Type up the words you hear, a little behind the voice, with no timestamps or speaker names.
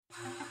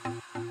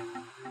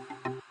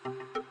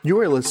You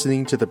are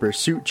listening to the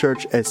Pursuit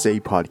Church SA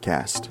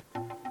podcast.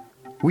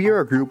 We are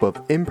a group of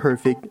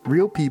imperfect,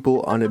 real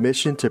people on a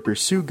mission to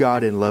pursue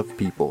God and love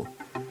people.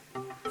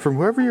 From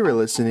wherever you are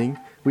listening,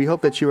 we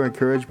hope that you are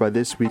encouraged by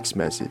this week's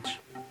message.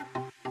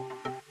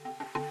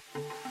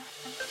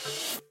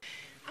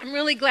 I'm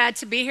really glad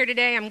to be here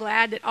today. I'm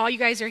glad that all you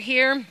guys are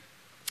here.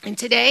 And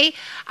today,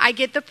 I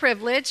get the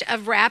privilege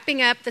of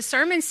wrapping up the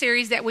sermon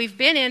series that we've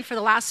been in for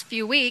the last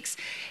few weeks.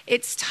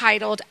 It's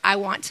titled, I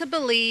Want to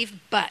Believe,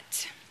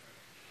 But.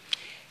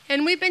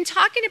 And we've been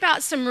talking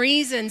about some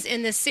reasons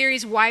in this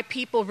series why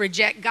people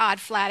reject God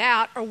flat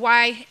out, or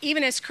why,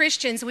 even as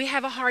Christians, we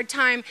have a hard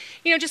time,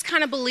 just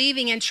kind of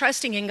believing and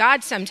trusting in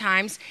God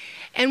sometimes.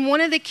 And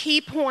one of the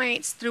key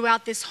points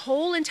throughout this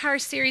whole entire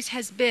series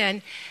has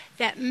been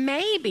that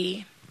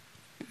maybe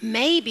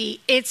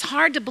it's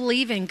hard to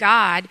believe in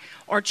God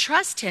or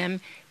trust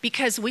Him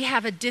because we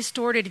have a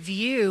distorted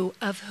view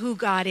of who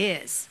God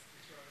is.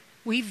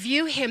 We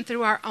view Him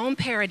through our own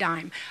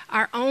paradigm,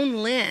 our own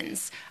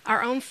lens,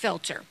 our own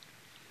filter.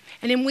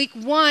 And in week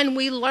 1,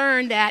 we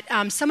learned that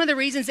some of the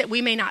reasons that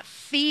we may not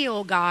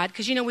feel God,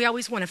 because we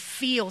always want to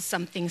feel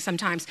something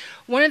sometimes.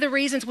 One of the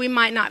reasons we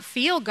might not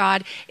feel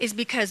God is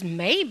because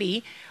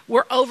maybe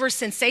we're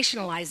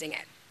over-sensationalizing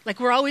it. Like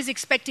we're always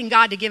expecting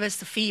God to give us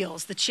the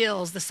feels, the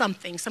chills, the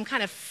something, some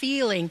kind of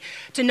feeling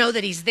to know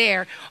that He's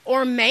there.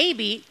 Or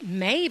maybe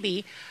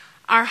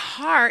our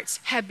hearts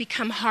have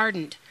become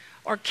hardened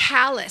or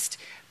calloused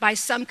by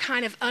some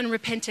kind of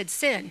unrepented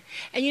sin.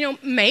 And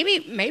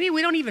maybe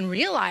we don't even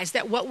realize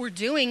that what we're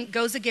doing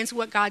goes against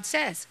what God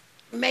says.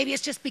 Maybe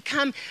it's just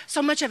become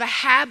so much of a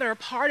habit or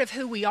part of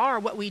who we are,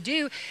 what we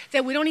do,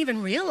 that we don't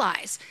even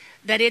realize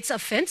that it's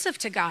offensive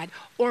to God.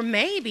 Or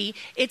maybe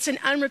it's an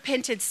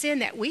unrepented sin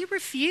that we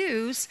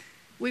refuse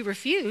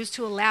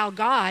to allow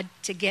God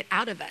to get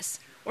out of us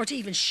or to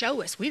even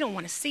show us. We don't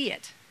want to see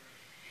it.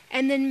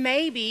 And then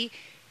maybe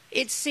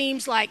it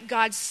seems like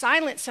God's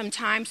silent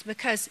sometimes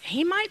because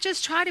He might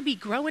just try to be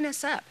growing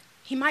us up.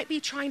 He might be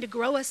trying to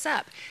grow us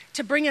up,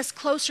 to bring us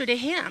closer to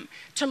Him,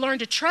 to learn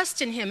to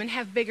trust in Him and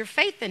have bigger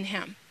faith in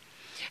Him.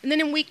 And then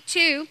in week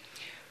 2,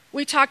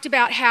 we talked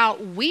about how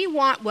we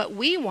want what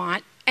we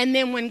want, and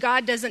then when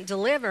God doesn't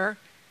deliver,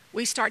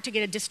 we start to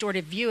get a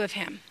distorted view of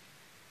Him.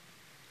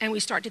 And we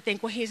start to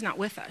think, well, He's not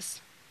with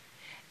us.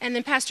 And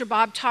then Pastor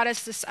Bob taught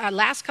us this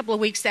last couple of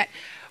weeks that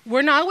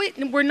we're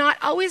not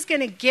always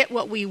going to get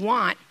what we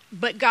want,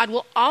 but God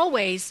will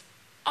always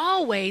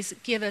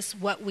give us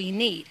what we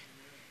need.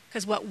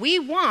 Because what we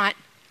want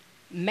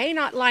may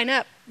not line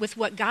up with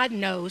what God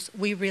knows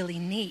we really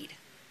need.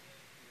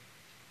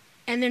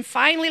 And then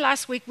finally,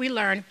 last week, we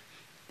learned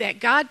that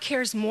God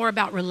cares more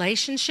about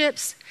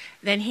relationships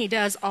than He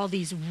does all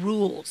these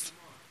rules.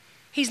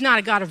 He's not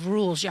a God of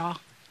rules, y'all.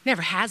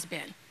 Never has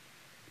been.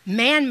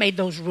 Man made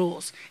those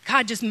rules.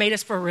 God just made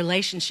us for a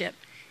relationship.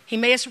 He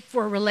made us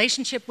for a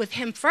relationship with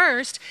Him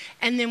first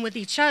and then with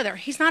each other.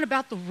 He's not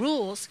about the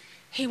rules.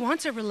 He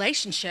wants a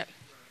relationship.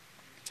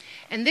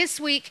 And this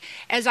week,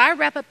 as I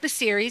wrap up the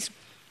series,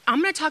 I'm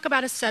going to talk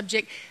about a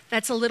subject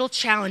that's a little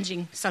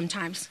challenging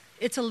sometimes.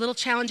 It's a little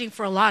challenging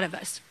for a lot of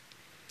us.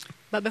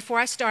 But before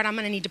I start, I'm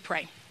going to need to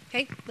pray.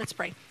 Okay, let's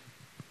pray.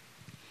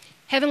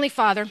 Heavenly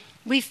Father,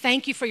 we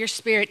thank You for Your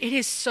Spirit. It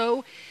is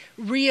so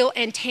real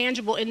and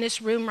tangible in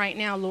this room right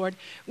now, Lord.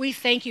 We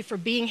thank You for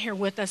being here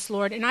with us,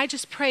 Lord. And I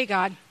just pray,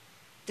 God,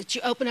 that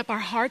You open up our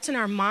hearts and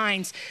our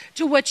minds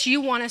to what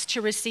You want us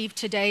to receive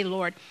today,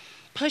 Lord.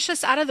 Push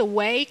us out of the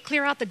way,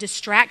 clear out the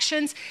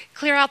distractions,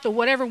 clear out the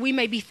whatever we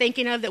may be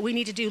thinking of that we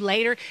need to do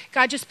later.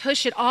 God, just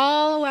push it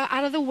all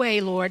out of the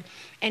way, Lord,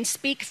 and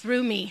speak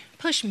through me.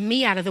 Push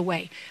me out of the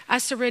way. I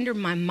surrender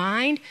my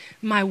mind,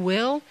 my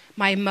will,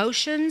 my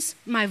emotions,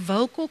 my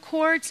vocal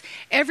cords,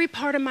 every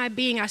part of my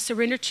being I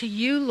surrender to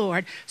You,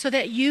 Lord, so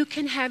that You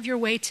can have Your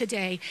way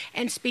today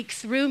and speak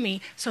through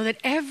me so that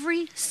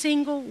every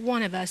single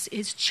one of us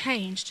is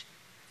changed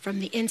from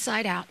the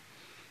inside out.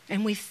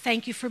 And we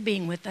thank You for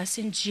being with us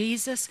in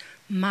Jesus'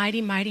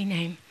 mighty, mighty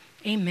name.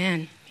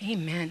 Amen.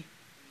 Amen.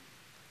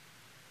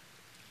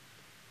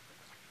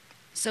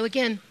 So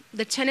again,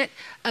 the tenet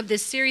of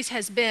this series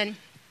has been,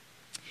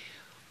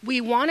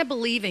 we want to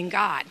believe in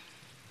God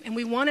and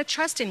we want to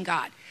trust in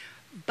God,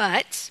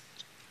 but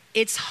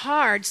it's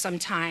hard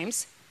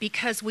sometimes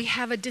because we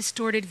have a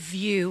distorted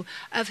view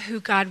of who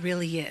God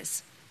really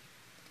is.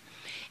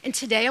 And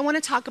today I want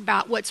to talk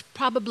about what's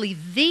probably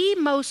the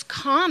most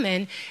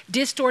common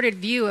distorted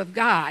view of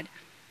God,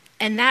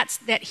 and that's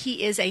that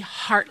He is a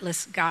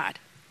heartless God.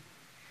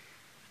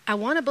 I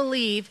want to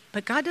believe,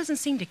 but God doesn't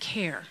seem to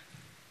care.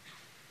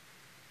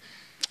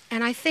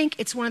 And I think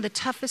it's one of the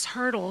toughest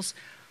hurdles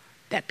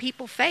that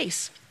people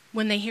face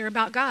when they hear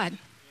about God,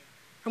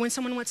 or when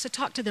someone wants to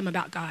talk to them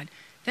about God.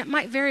 That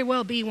might very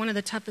well be one of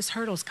the toughest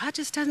hurdles. God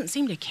just doesn't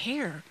seem to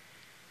care.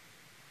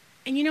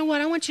 And you know what?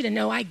 I want you to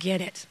know I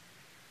get it.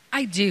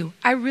 I do.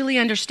 I really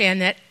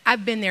understand that.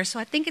 I've been there. So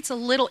I think it's a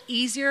little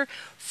easier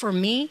for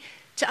me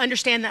to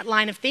understand that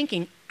line of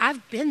thinking.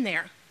 I've been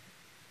there.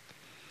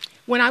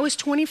 When I was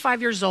 25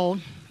 years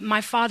old,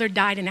 my father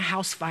died in a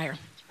house fire.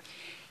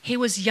 He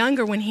was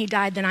younger when he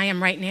died than I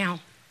am right now.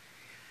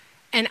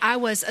 And I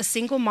was a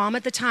single mom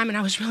at the time, and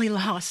I was really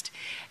lost.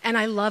 And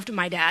I loved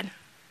my dad.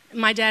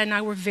 My dad and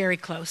I were very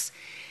close.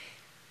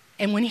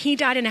 And when he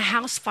died in a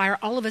house fire,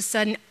 all of a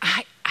sudden,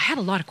 I had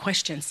a lot of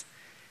questions.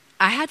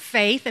 I had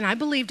faith, and I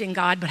believed in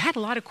God, but I had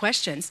a lot of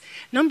questions.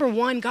 Number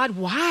one, God,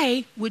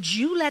 why would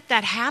you let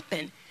that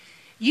happen?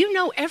 You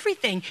know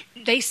everything.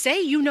 They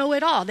say you know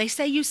it all. They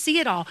say you see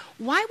it all.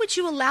 Why would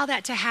you allow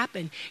that to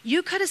happen?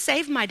 You could have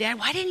saved my dad.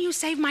 Why didn't you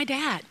save my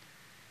dad?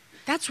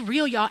 That's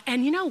real, y'all.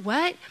 And you know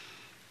what?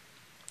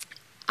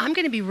 I'm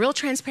going to be real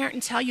transparent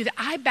and tell you that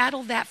I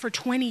battled that for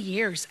 20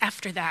 years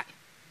after that.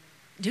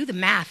 Do the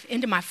math.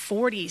 Into my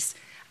 40s,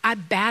 I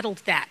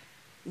battled that.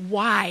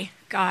 Why,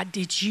 God,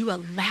 did you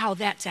allow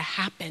that to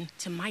happen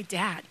to my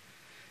dad?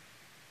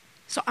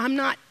 So I'm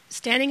not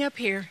standing up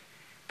here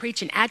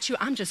preaching at you.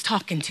 I'm just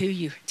talking to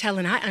you,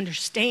 telling I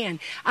understand.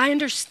 I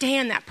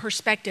understand that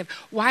perspective.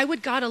 Why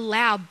would God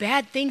allow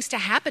bad things to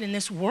happen in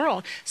this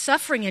world,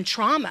 suffering and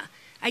trauma?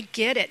 I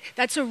get it.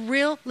 That's a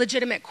real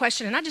legitimate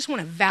question, and I just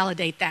want to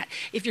validate that.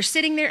 If you're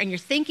sitting there and you're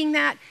thinking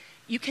that,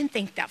 you can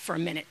think that for a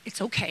minute.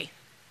 It's okay.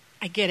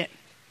 I get it.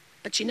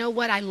 But you know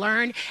what I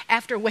learned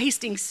after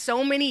wasting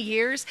so many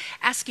years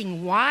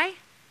asking why?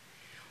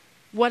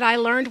 What I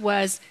learned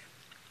was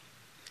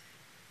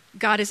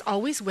God is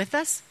always with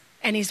us,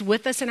 and he's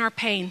with us in our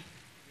pain.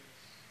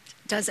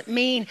 Doesn't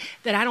mean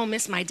that I don't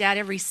miss my dad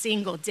every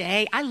single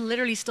day. I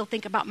literally still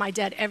think about my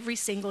dad every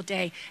single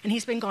day, and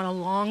he's been gone a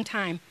long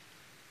time.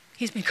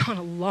 He's been gone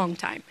a long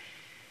time.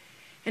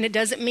 And it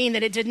doesn't mean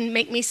that it didn't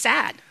make me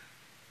sad.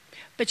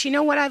 But you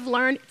know what I've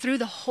learned through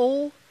the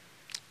whole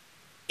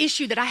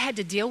issue that I had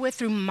to deal with,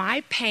 through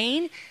my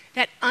pain,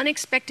 that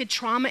unexpected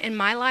trauma in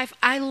my life?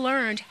 I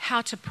learned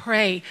how to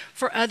pray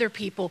for other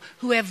people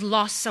who have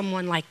lost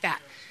someone like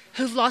that,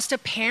 who've lost a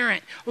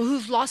parent, or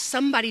who've lost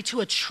somebody to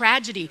a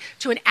tragedy,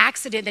 to an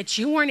accident that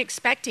you weren't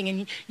expecting,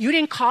 and you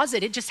didn't cause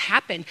it. It just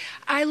happened.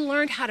 I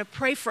learned how to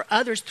pray for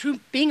others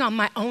through being on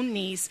my own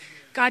knees.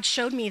 God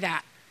showed me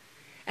that.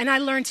 And I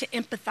learned to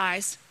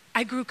empathize.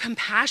 I grew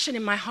compassion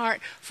in my heart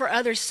for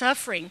others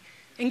suffering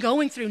and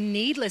going through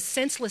needless,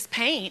 senseless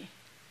pain.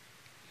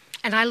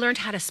 And I learned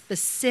how to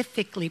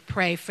specifically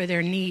pray for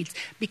their needs,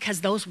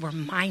 because those were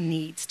my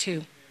needs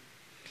too.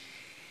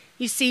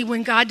 You see,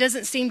 when God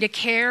doesn't seem to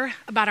care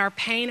about our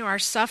pain or our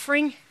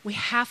suffering, we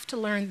have to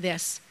learn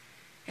this.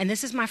 And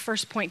this is my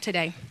first point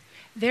today.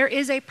 There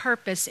is a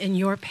purpose in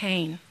your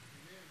pain.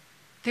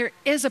 There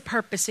is a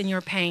purpose in your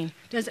pain.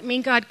 Doesn't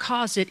mean God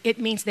caused it. It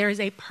means there is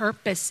a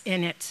purpose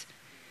in it.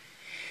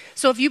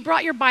 So if you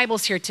brought your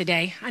Bibles here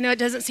today, I know it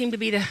doesn't seem to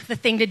be the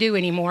thing to do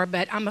anymore,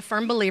 but I'm a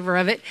firm believer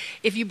of it.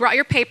 If you brought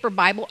your paper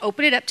Bible,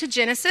 open it up to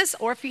Genesis,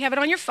 or if you have it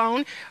on your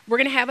phone, we're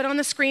going to have it on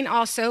the screen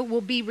also. We'll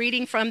be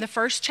reading from the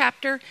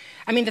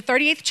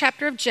 38th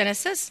chapter of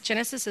Genesis.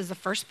 Genesis is the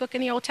first book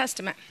in the Old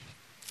Testament.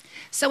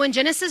 So in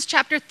Genesis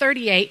chapter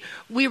 38,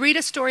 we read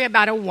a story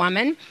about a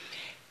woman.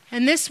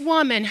 And this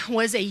woman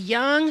was a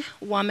young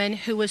woman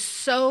who was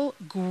so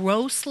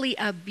grossly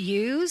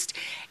abused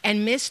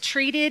and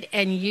mistreated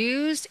and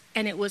used,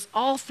 and it was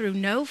all through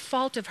no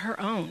fault of her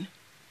own.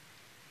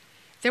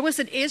 There was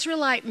an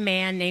Israelite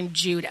man named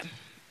Judah,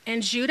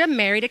 and Judah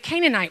married a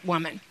Canaanite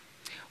woman.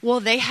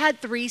 Well, they had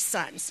 3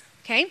 sons,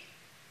 okay?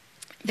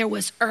 There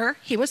was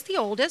he was the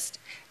oldest.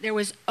 There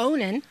was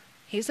Onan,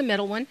 he's the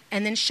middle one,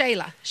 and then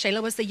Shelah.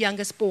 Shelah was the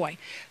youngest boy.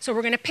 So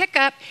we're going to pick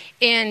up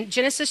in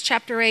Genesis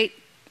chapter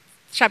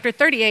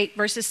 38,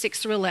 verses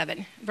 6 through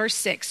 11. Verse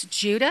 6,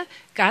 Judah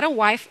got a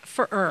wife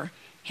for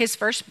his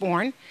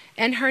firstborn,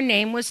 and her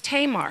name was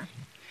Tamar.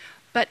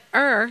 But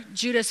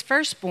Judah's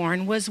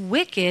firstborn, was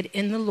wicked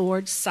in the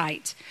Lord's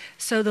sight,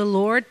 so the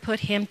Lord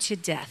put him to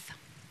death.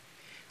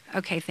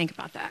 Okay, think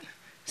about that.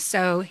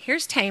 So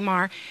here's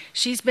Tamar.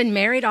 She's been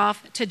married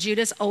off to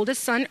Judah's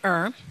oldest son,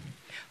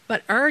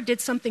 but did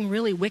something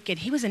really wicked.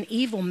 He was an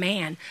evil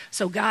man,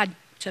 so God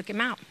took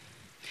him out.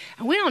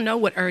 And we don't know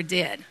what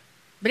did.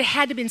 But it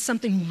had to have been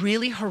something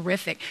really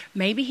horrific.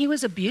 Maybe he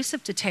was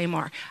abusive to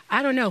Tamar.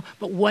 I don't know.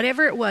 But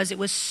whatever it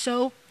was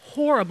so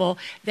horrible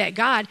that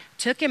God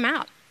took him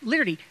out.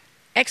 Literally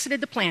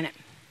exited the planet.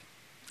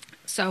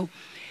 So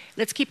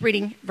let's keep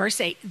reading verse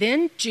 8.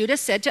 Then Judah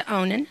said to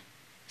Onan,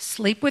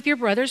 sleep with your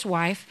brother's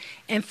wife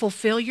and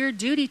fulfill your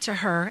duty to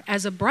her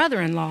as a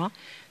brother-in-law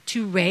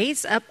to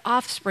raise up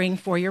offspring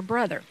for your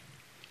brother.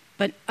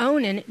 But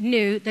Onan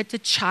knew that the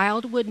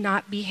child would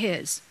not be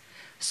his.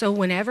 So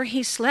whenever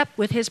he slept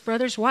with his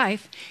brother's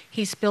wife,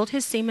 he spilled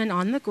his semen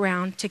on the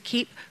ground to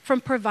keep from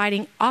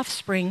providing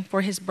offspring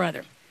for his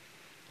brother.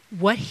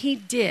 What he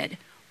did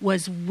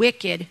was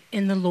wicked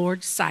in the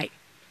Lord's sight.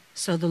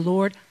 So the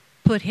Lord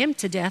put him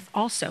to death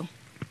also.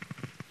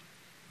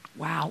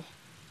 Wow.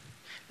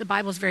 The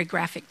Bible's very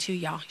graphic too,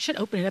 y'all. You should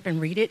open it up and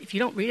read it. If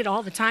you don't read it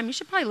all the time, you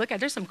should probably look at it.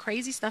 There's some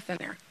crazy stuff in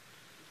there.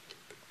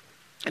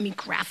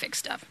 Graphic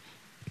stuff.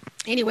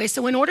 Anyway,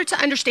 so in order to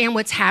understand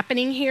what's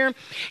happening here,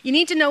 you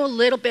need to know a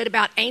little bit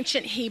about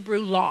ancient Hebrew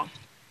law.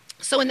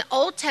 So in the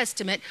Old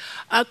Testament,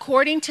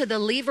 according to the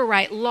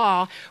Levirate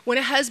law, when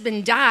a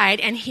husband died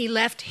and he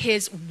left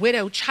his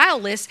widow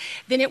childless,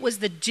 then it was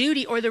the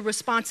duty or the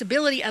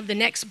responsibility of the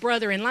next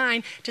brother in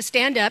line to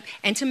stand up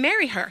and to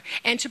marry her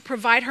and to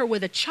provide her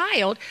with a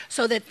child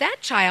so that that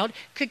child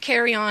could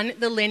carry on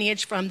the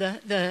lineage from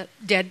the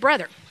dead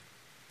brother.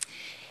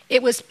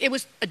 It was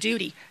a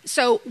duty.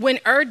 So when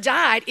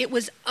died, it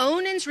was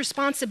Onan's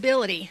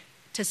responsibility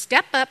to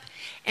step up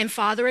and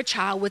father a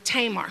child with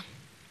Tamar.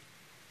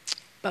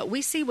 But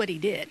we see what he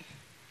did.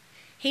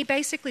 He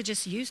basically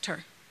just used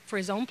her for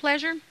his own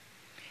pleasure,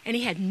 and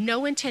he had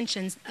no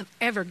intentions of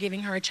ever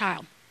giving her a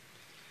child.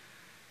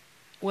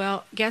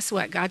 Well, guess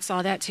what? God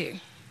saw that too.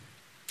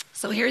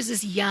 So here's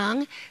this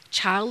young,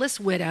 childless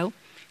widow.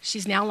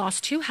 She's now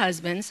lost 2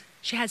 husbands.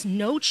 She has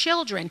no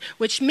children,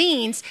 which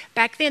means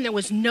back then there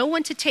was no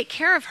one to take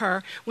care of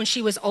her when she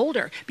was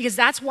older, because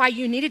that's why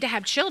you needed to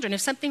have children.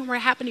 If something were to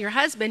happen to your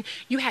husband,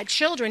 you had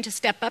children to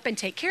step up and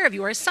take care of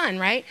you, or a son,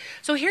 right?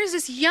 So here's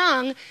this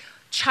young,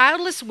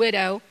 childless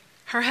widow.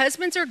 Her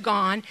husbands are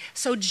gone.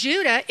 So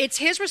Judah, it's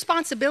his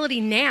responsibility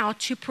now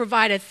to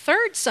provide a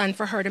 3rd son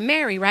for her to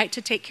marry, right?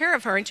 To take care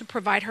of her and to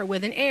provide her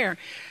with an heir.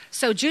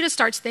 So Judah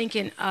starts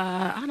thinking,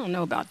 I don't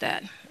know about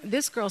that.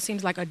 This girl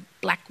seems like a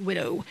black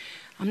widow.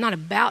 I'm not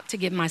about to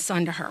give my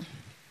son to her.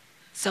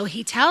 So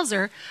he tells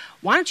her,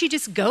 why don't you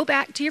just go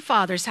back to your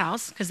father's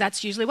house, because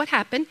that's usually what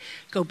happened.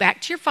 Go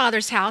back to your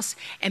father's house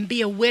and be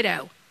a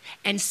widow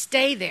and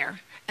stay there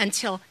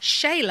until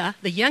Shelah,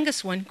 the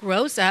youngest one,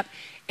 grows up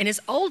and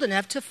is old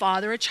enough to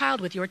father a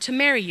child with you or to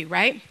marry you,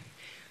 right?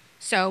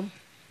 So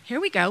here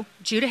we go.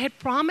 Judah had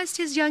promised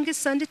his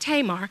youngest son to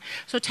Tamar.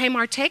 So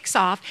Tamar takes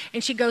off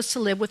and she goes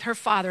to live with her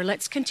father.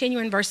 Let's continue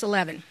in verse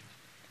 11.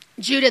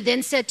 Judah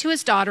then said to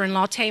his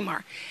daughter-in-law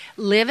Tamar,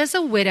 live as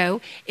a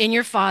widow in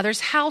your father's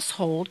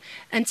household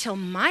until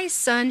my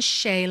son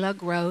Shelah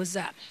grows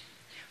up.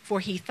 For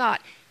he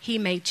thought he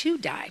may too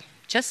die,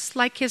 just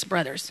like his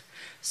brothers.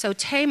 So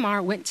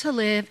Tamar went to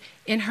live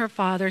in her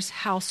father's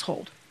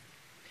household.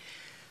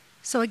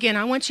 So again,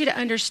 I want you to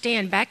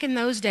understand, back in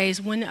those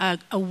days when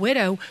a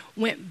widow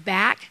went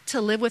back to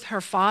live with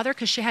her father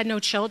because she had no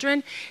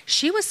children,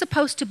 she was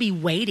supposed to be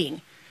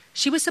waiting.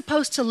 She was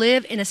supposed to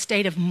live in a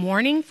state of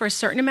mourning for a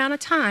certain amount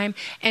of time,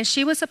 and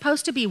she was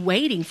supposed to be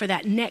waiting for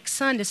that next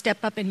son to step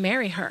up and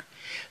marry her.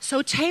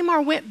 So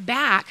Tamar went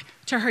back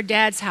to her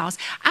dad's house.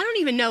 I don't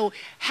even know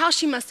how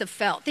she must have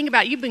felt. Think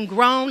about it. You've been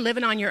grown,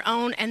 living on your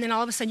own, and then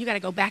all of a sudden you got to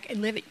go back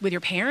and live with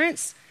your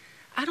parents.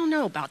 I don't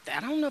know about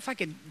that. I don't know if I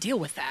could deal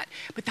with that.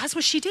 But that's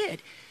what she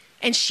did.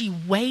 And she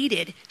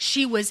waited.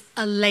 She was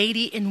a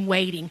lady in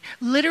waiting,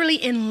 literally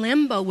in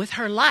limbo with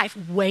her life,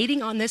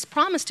 waiting on this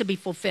promise to be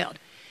fulfilled.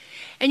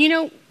 And you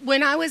know,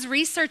 when I was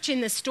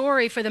researching the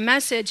story for the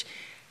message,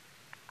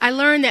 I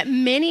learned that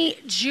many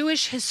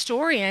Jewish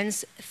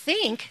historians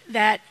think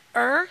that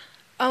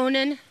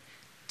Onan,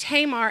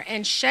 Tamar,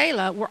 and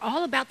Shelah were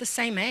all about the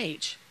same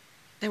age.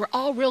 They were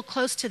all real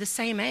close to the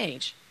same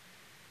age.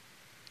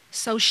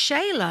 So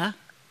Shelah,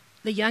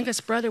 the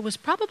youngest brother, was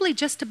probably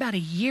just about a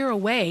year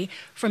away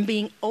from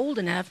being old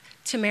enough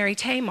to marry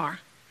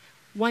Tamar.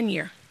 1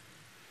 year.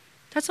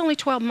 That's only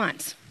 12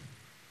 months.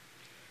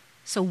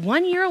 So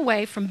 1 year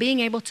away from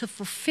being able to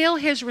fulfill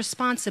his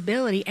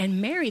responsibility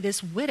and marry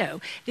this widow,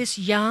 this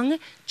young,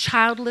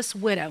 childless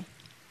widow.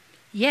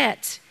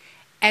 Yet,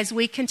 as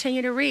we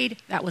continue to read,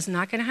 that was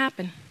not going to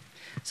happen.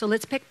 So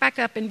let's pick back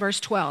up in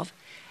verse 12.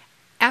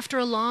 After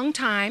a long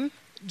time,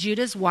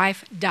 Judah's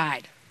wife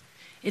died.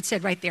 It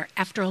said right there,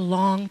 after a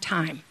long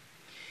time.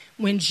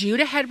 When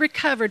Judah had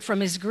recovered from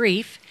his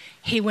grief,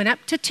 he went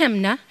up to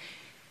Timnah,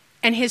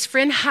 and his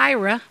friend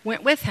Hira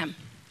went with him.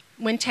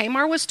 When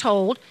Tamar was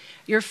told,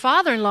 your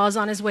father-in-law is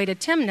on his way to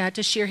Timnah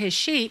to shear his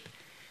sheep,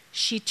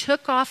 she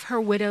took off her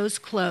widow's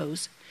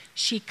clothes.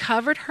 She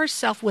covered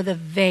herself with a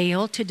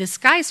veil to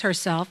disguise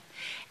herself,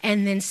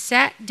 and then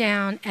sat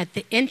down at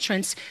the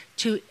entrance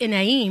to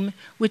Enaim,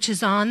 which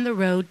is on the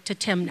road to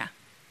Timnah.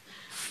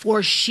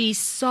 For she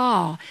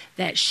saw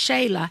that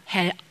Shelah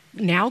had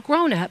now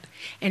grown up,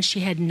 and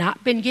she had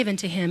not been given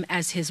to him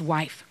as his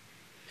wife.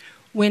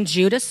 When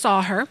Judah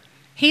saw her,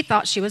 he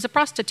thought she was a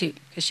prostitute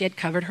because she had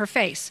covered her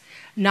face.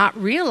 Not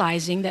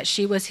realizing that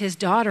she was his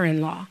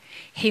daughter-in-law,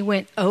 he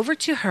went over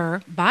to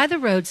her by the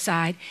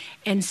roadside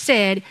and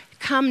said,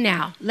 come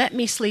now, let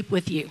me sleep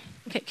with you.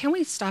 Okay, can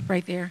we stop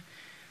right there?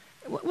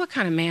 What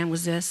kind of man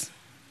was this?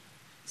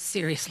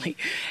 Seriously.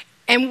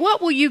 And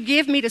what will you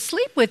give me to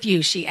sleep with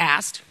you, she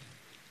asked.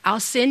 I'll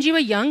send you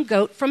a young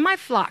goat from my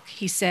flock,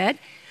 he said.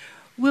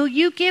 Will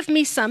you give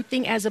me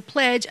something as a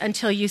pledge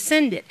until you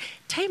send it?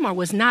 Tamar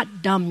was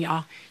not dumb,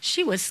 y'all.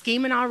 She was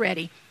scheming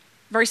already.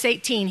 Verse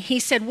 18, he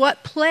said,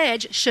 what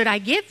pledge should I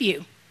give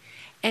you?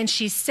 And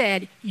she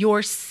said,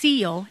 your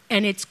seal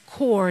and its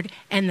cord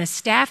and the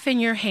staff in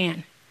your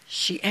hand.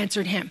 She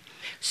answered him.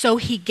 So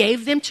he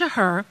gave them to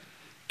her,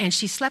 and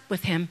she slept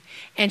with him,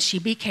 and she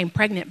became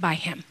pregnant by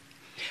him.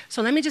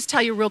 So let me just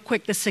tell you real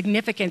quick the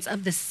significance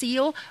of the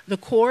seal, the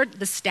cord,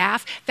 the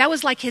staff. That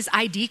was like his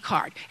ID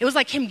card. It was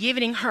like him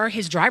giving her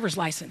his driver's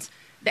license.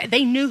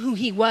 They knew who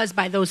he was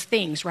by those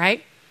things,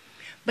 right?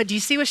 But do you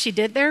see what she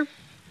did there?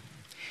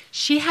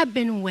 She had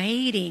been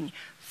waiting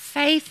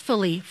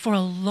faithfully for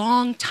a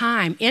long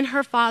time in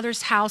her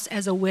father's house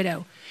as a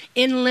widow,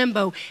 in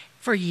limbo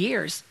for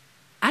years.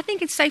 I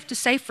think it's safe to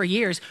say for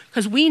years,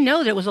 because we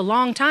know that it was a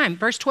long time.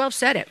 Verse 12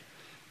 said it.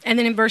 And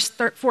then in verse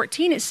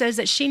 14, it says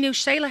that she knew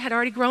Shelah had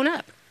already grown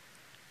up.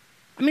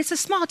 I mean, it's a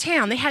small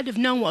town. They had to have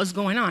known what was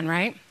going on,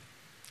 right?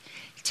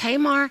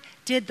 Tamar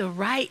did the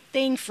right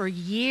thing for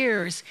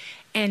years,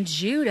 and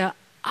Judah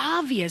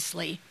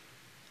obviously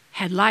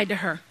had lied to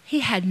her. He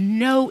had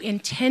no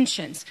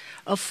intentions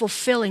of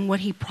fulfilling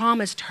what he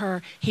promised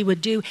her he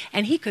would do,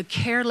 and he could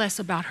care less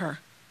about her.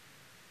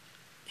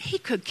 He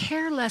could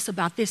care less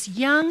about this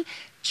young,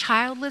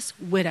 childless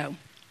widow.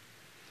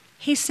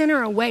 He sent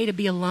her away to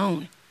be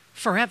alone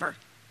forever.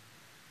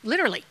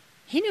 Literally.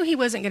 He knew he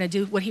wasn't going to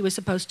do what he was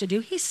supposed to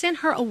do. He sent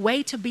her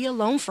away to be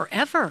alone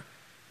forever.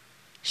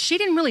 She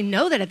didn't really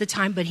know that at the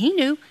time, but he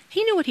knew.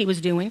 He knew what he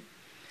was doing.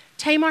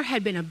 Tamar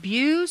had been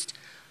abused,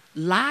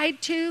 lied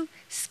to,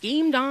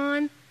 schemed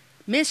on,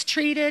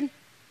 mistreated.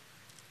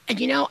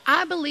 And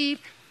I believe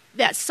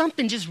that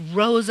something just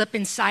rose up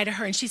inside of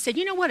her, and she said,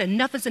 you know what,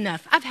 enough is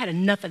enough. I've had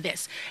enough of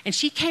this. And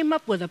she came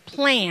up with a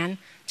plan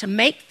to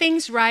make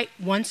things right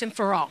once and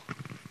for all.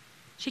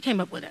 She came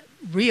up with a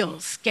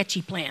real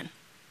sketchy plan.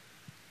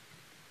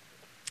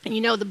 And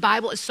the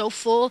Bible is so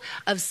full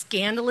of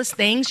scandalous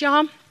things,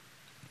 y'all.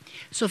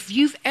 So if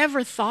you've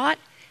ever thought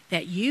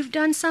that you've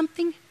done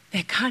something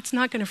that God's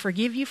not going to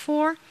forgive you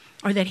for,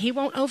 or that he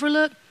won't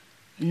overlook,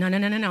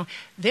 no.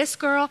 This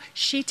girl,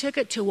 she took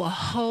it to a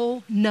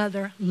whole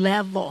nother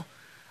level.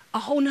 A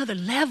whole nother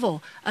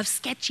level of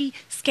sketchy,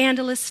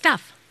 scandalous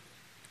stuff.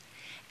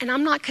 And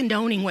I'm not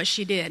condoning what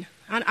she did.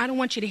 I don't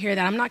want you to hear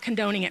that. I'm not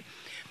condoning it.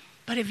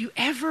 But have you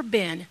ever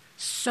been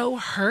so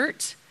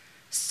hurt,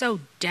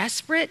 so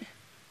desperate,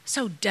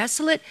 so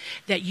desolate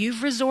that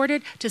you've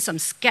resorted to some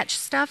sketch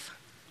stuff,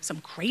 some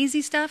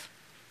crazy stuff?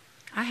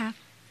 I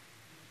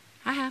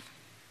have.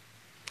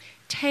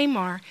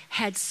 Tamar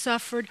had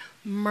suffered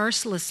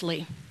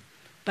mercilessly,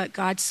 but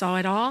God saw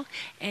it all,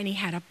 and he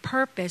had a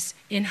purpose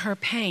in her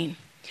pain.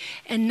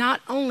 And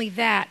not only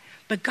that,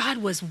 but God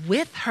was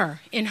with her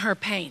in her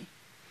pain.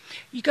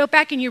 You go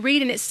back and you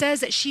read, and it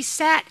says that she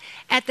sat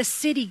at the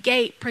city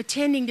gate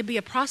pretending to be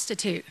a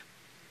prostitute.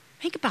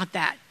 Think about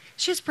that.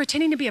 She was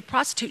pretending to be a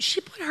prostitute. She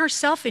put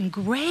herself in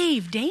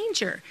grave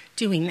danger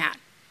doing that.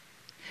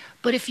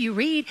 But if you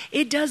read,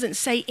 it doesn't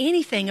say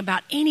anything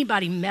about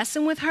anybody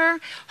messing with her,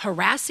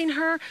 harassing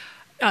her,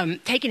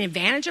 taking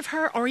advantage of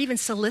her, or even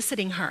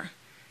soliciting her.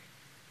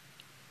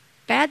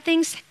 Bad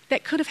things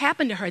that could have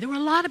happened to her. There were a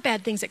lot of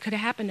bad things that could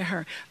have happened to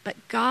her. But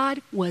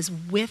God was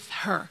with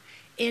her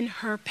in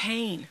her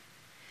pain.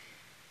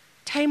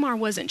 Tamar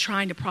wasn't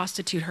trying to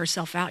prostitute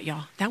herself out,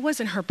 y'all. That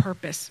wasn't her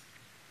purpose.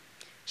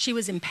 She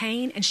was in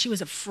pain, and she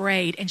was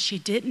afraid, and she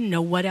didn't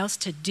know what else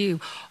to do.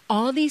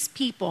 All these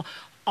people,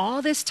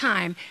 all this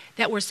time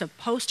that were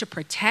supposed to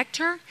protect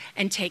her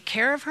and take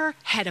care of her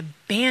had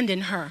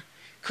abandoned her,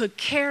 could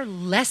care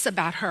less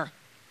about her.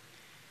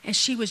 And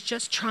she was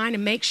just trying to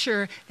make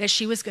sure that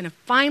she was going to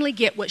finally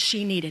get what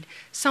she needed,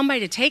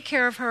 somebody to take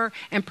care of her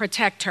and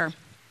protect her.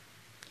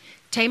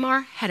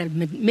 Tamar had a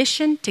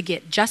mission to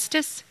get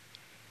justice,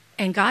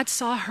 and God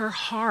saw her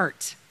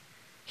heart.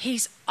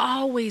 He's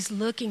always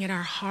looking at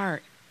our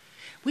heart.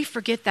 We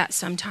forget that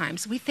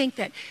sometimes. We think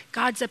that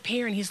God's up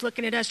here and he's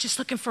looking at us just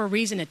looking for a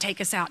reason to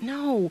take us out.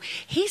 No,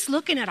 he's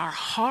looking at our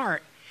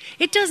heart.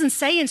 It doesn't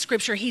say in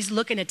Scripture he's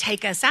looking to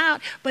take us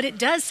out, but it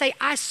does say,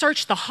 I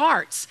search the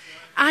hearts.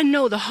 I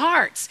know the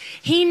hearts.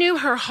 He knew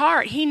her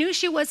heart. He knew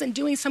she wasn't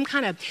doing some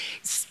kind of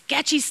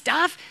sketchy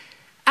stuff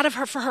out of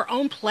her for her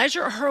own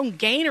pleasure or her own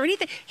gain or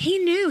anything. He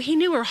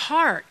knew her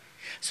heart.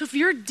 So if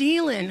you're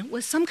dealing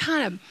with some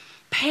kind of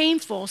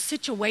painful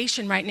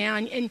situation right now,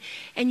 and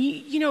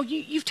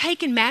you've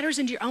taken matters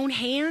into your own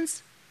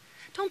hands,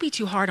 don't be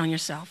too hard on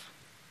yourself.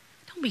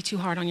 Don't be too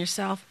hard on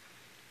yourself.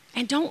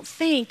 And don't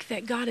think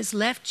that God has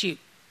left you.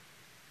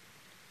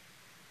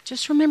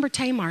 Just remember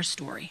Tamar's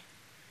story.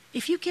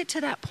 If you get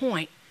to that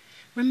point,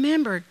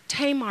 remember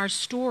Tamar's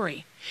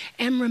story.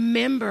 And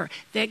remember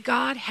that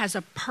God has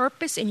a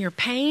purpose in your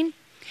pain.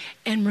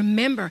 And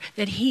remember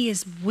that he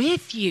is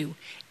with you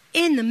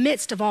in the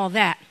midst of all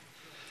that.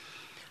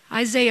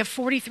 Isaiah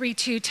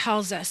 43:2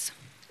 tells us,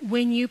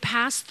 when you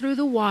pass through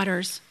the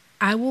waters,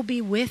 I will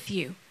be with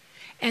you,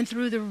 and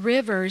through the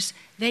rivers,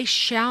 they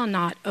shall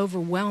not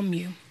overwhelm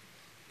you.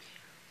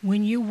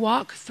 When you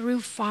walk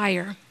through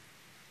fire,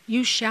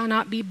 you shall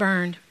not be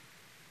burned,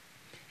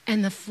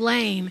 and the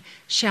flame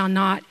shall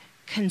not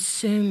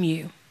consume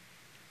you.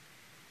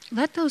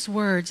 Let those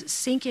words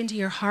sink into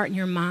your heart and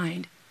your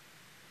mind.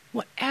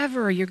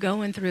 Whatever you're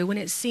going through, when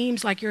it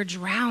seems like you're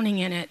drowning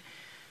in it,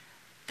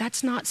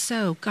 that's not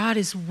so. God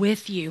is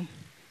with you.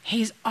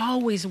 He's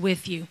always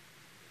with you.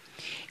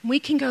 We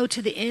can go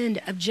to the end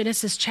of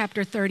Genesis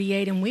chapter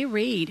 38, and we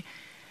read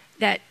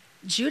that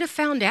Judah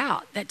found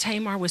out that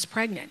Tamar was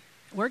pregnant.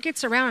 Word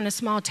gets around in a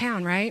small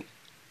town, right?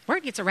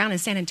 Word gets around in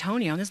San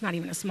Antonio, and it's not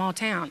even a small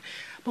town.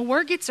 But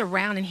word gets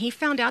around, and he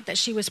found out that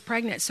she was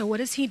pregnant. So what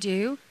does he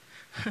do?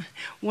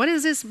 What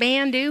does this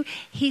man do?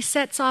 He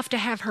sets off to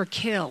have her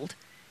killed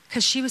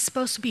because she was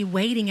supposed to be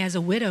waiting as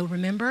a widow,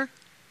 remember?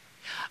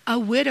 A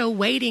widow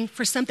waiting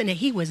for something that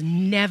he was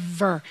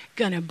never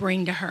going to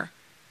bring to her.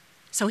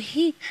 So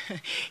he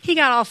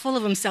got all full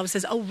of himself and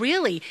says, oh,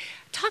 really?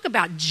 Talk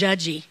about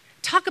judgy.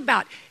 Talk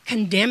about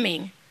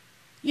condemning.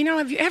 You know,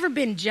 have you ever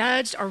been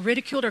judged or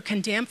ridiculed or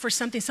condemned for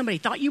something somebody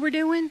thought you were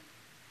doing?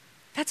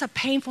 That's a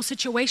painful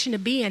situation to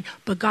be in,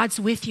 but God's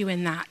with you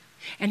in that.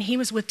 And he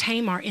was with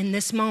Tamar in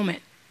this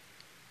moment.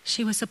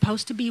 She was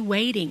supposed to be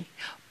waiting.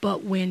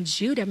 But when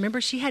Judah,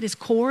 remember she had his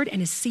cord and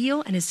his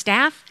seal and his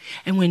staff?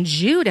 And when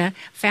Judah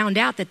found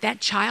out that that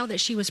child that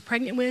she was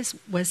pregnant with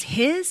was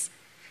his,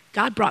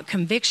 God brought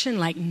conviction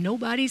like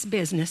nobody's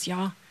business,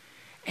 y'all.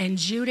 And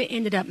Judah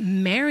ended up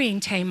marrying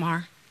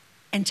Tamar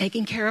and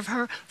taking care of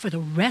her for the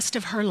rest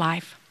of her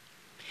life.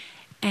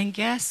 And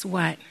guess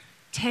what?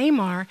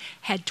 Tamar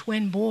had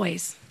twin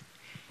boys.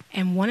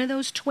 And one of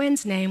those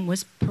twins' name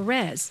was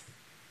Perez.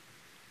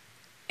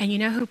 And you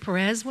know who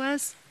Perez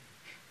was?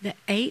 The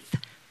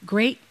 8th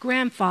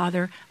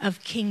great-grandfather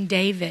of King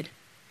David.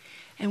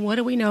 And what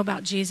do we know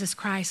about Jesus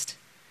Christ?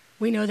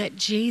 We know that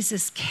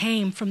Jesus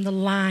came from the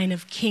line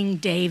of King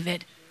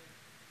David.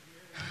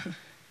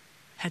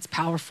 That's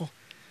powerful.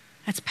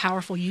 That's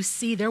powerful. You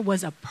see, there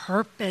was a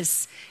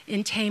purpose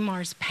in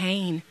Tamar's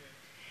pain.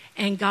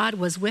 And God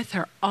was with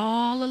her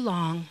all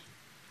along.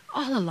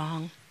 All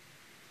along.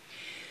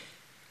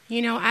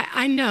 You know,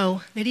 I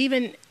know that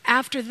even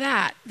after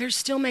that, there's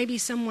still maybe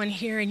someone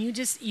here and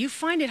you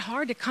find it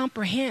hard to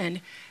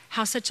comprehend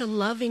how such a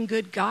loving,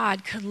 good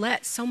God could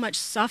let so much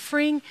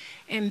suffering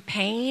and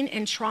pain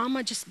and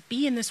trauma just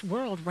be in this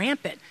world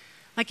rampant,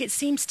 like it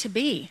seems to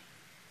be.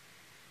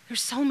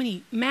 There's so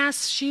many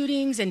mass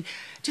shootings and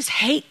just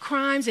hate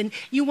crimes, and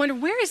you wonder,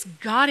 where is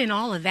God in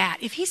all of that?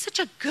 If he's such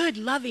a good,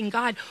 loving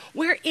God,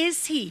 where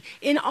is he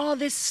in all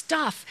this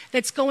stuff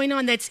that's going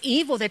on that's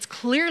evil, that's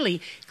clearly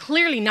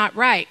not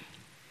right?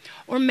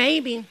 Or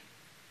maybe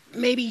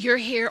you're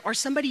here, or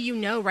somebody you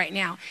know right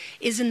now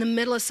is in the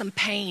middle of some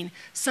pain,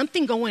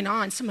 something going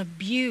on, some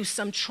abuse,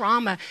 some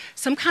trauma,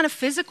 some kind of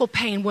physical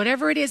pain,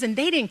 whatever it is, and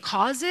they didn't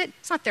cause it.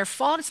 It's not their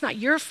fault. It's not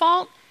your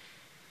fault.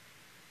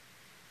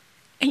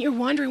 And you're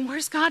wondering,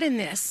 where's God in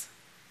this?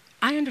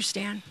 I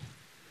understand.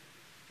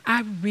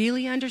 I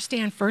really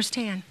understand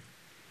firsthand.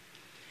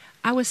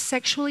 I was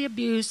sexually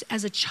abused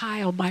as a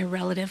child by a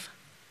relative.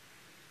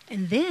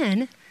 And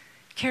then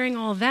carrying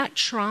all that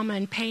trauma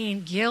and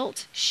pain,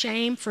 guilt,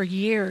 shame for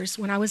years.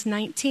 When I was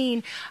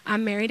 19, I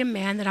married a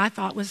man that I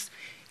thought was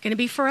going to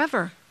be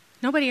forever.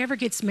 Nobody ever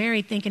gets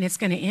married thinking it's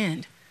going to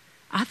end.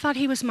 I thought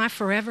he was my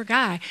forever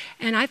guy.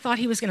 And I thought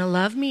he was going to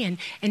love me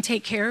and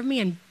take care of me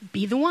and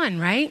be the one,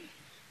 right?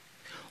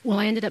 Well,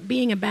 I ended up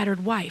being a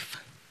battered wife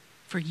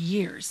for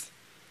years.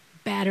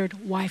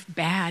 Battered wife,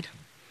 bad.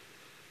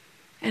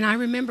 And I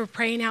remember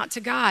praying out to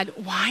God,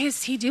 why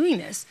is he doing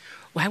this?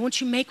 Why won't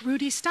you make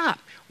Rudy stop?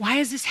 Why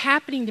is this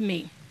happening to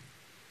me?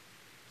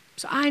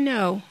 So I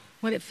know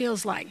what it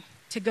feels like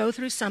to go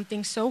through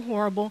something so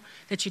horrible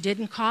that you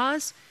didn't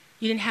cause,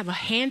 you didn't have a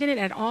hand in it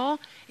at all,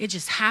 it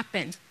just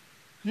happened.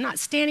 I'm not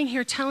standing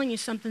here telling you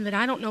something that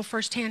I don't know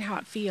firsthand how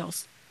it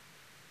feels.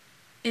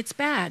 It's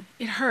bad.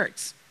 It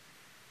hurts.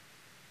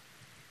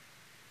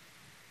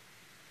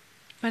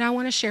 But I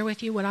want to share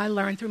with you what I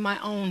learned through my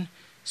own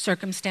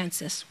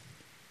circumstances.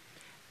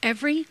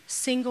 Every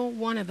single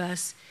one of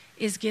us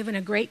is given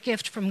a great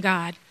gift from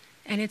God,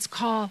 and it's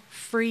called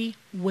free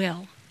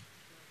will.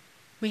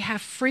 We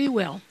have free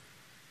will.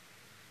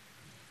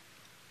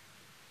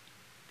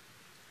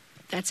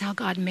 That's how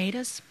God made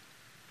us.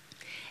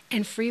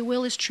 And free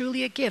will is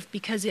truly a gift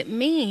because it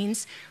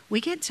means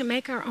we get to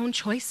make our own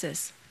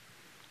choices.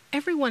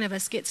 Every one of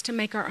us gets to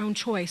make our own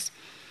choice.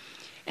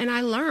 And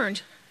I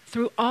learned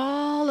through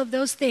all of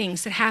those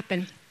things that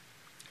happen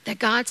that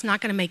God's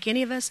not going to make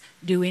any of us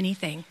do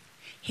anything.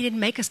 He didn't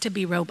make us to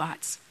be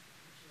robots.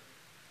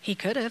 He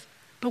could have,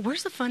 but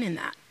where's the fun in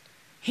that?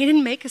 He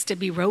didn't make us to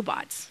be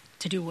robots,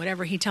 to do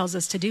whatever he tells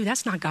us to do.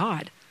 That's not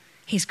God.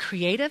 He's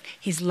creative,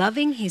 he's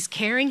loving, he's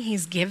caring,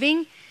 he's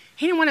giving.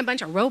 He didn't want a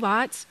bunch of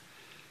robots.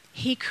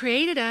 He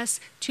created us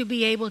to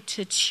be able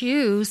to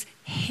choose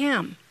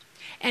him.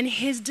 And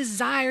his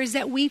desire is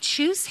that we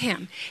choose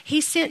him.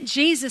 He sent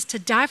Jesus to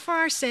die for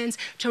our sins,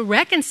 to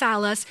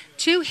reconcile us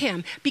to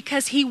him,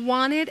 because he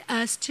wanted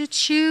us to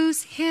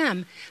choose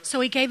him.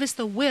 So he gave us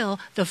the will,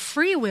 the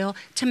free will,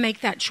 to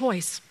make that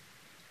choice.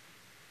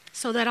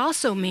 So that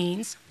also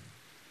means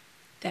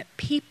that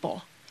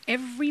people,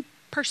 every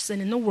person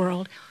in the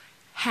world,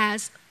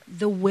 has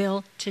the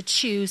will to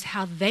choose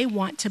how they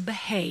want to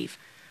behave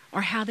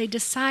or how they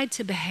decide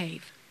to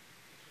behave.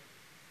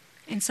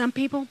 And some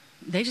people,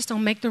 they just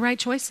don't make the right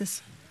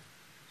choices.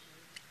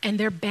 And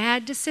their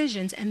bad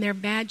decisions and their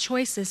bad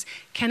choices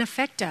can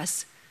affect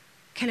us,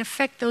 can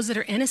affect those that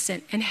are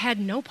innocent and had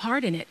no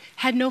part in it,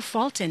 had no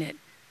fault in it.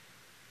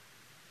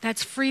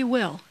 That's free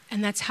will,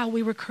 and that's how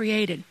we were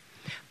created.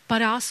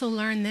 But I also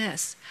learned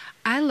this.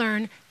 I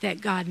learned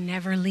that God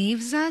never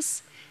leaves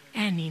us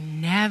and he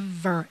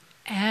never,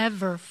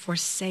 ever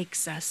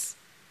forsakes us.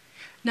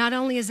 Not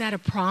only is that a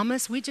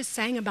promise, we just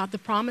sang about the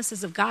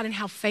promises of God and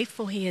how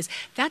faithful he is.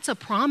 That's a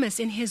promise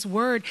in his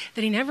word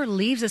that he never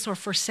leaves us or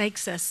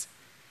forsakes us.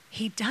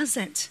 He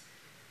doesn't.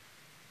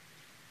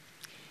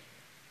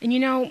 And you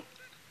know,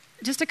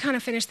 just to kind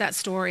of finish that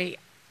story,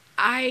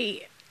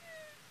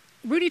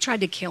 Rudy tried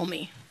to kill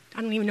me.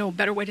 I don't even know a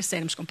better way to say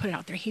it. I'm just going to put it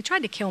out there. He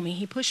tried to kill me.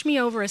 He pushed me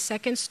over a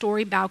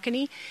second-story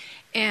balcony,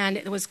 and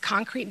it was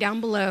concrete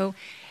down below.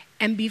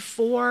 And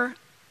before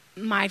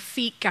my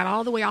feet got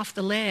all the way off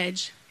the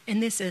ledge,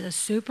 and this is a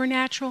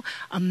supernatural,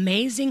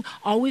 amazing,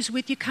 always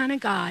with you kind of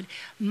God,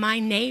 my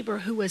neighbor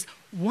who was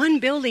one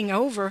building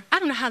over, I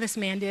don't know how this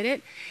man did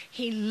it,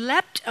 he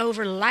leapt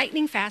over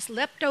lightning fast,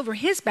 leapt over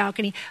his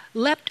balcony,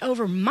 leapt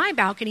over my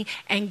balcony,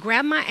 and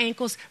grabbed my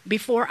ankles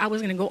before I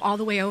was going to go all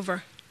the way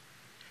over.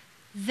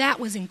 That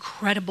was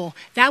incredible.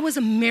 That was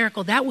a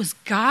miracle. That was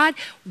God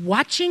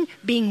watching,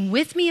 being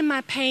with me in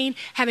my pain,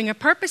 having a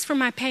purpose for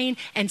my pain,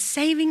 and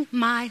saving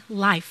my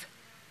life.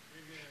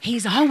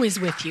 He's always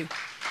with you.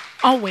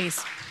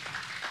 Always.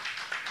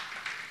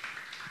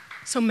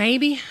 So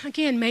maybe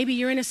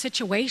you're in a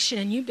situation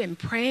and you've been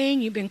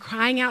praying, you've been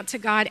crying out to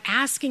God,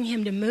 asking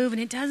him to move,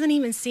 and it doesn't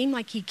even seem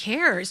like he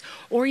cares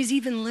or he's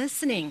even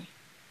listening.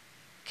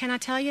 Can I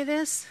tell you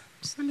this?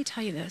 Just let me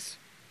tell you this.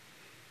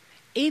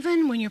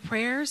 Even when your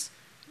prayers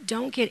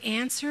don't get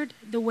answered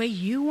the way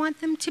you want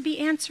them to be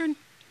answered,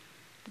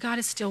 God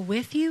is still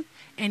with you,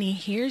 and he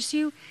hears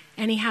you,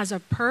 and he has a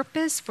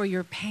purpose for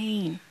your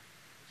pain.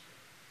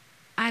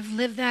 I've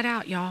lived that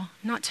out, y'all.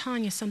 I'm not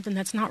telling you something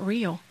that's not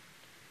real.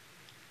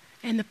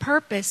 And the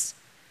purpose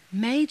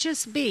may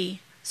just be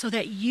so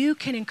that you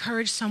can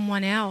encourage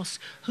someone else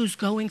who's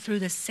going through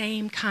the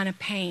same kind of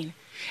pain.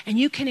 And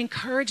you can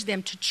encourage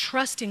them to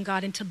trust in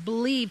God and to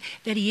believe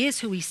that he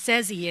is who he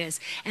says he is,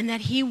 and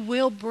that he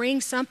will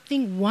bring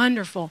something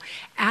wonderful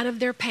out of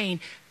their pain,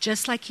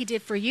 just like he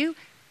did for you,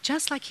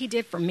 just like he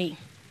did for me.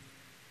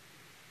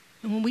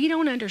 And when we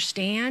don't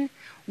understand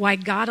why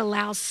God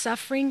allows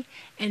suffering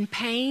and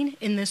pain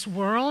in this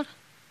world,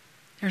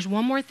 there's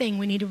one more thing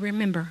we need to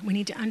remember. We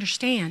need to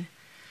understand.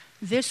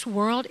 This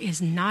world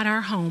is not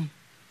our home.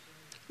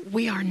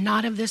 We are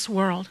not of this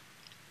world.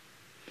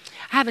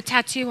 I have a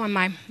tattoo on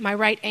my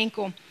right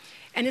ankle.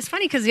 And it's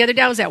funny because the other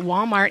day I was at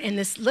Walmart and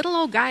this little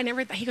old guy and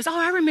everything, he goes, "Oh,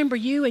 I remember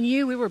you and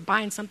you. We were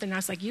buying something." And I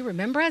was like, "You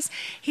remember us?"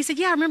 He said,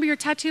 "Yeah, I remember your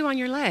tattoo on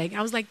your leg."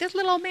 I was like, "This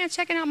little old man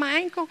checking out my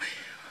ankle?"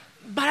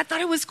 But I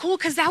thought it was cool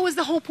because that was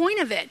the whole point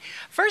of it.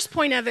 First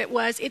point of it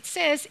was, it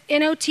says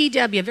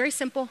NOTW, very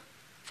simple,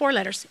 4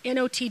 letters,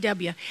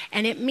 NOTW.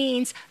 And it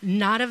means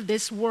not of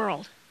this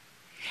world.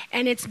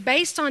 And it's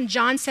based on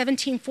John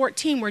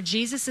 17:14, where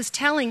Jesus is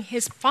telling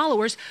his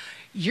followers,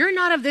 you're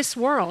not of this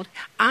world.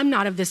 I'm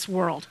not of this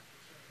world.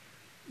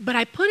 But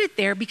I put it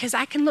there because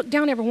I can look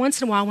down every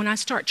once in a while when I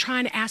start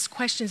trying to ask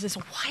questions as,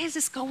 why is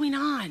this going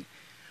on?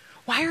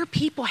 Why are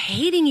people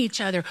hating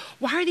each other?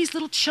 Why are these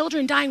little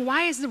children dying?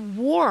 Why is there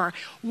war?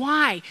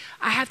 Why?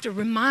 I have to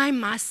remind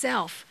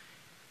myself.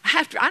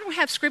 I don't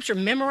have scripture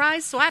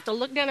memorized, so I have to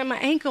look down at my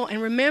ankle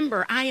and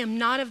remember, I am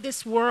not of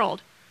this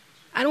world.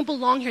 I don't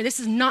belong here. This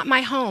is not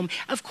my home.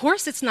 Of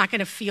course it's not going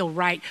to feel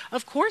right.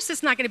 Of course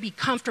it's not going to be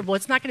comfortable.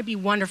 It's not going to be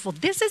wonderful.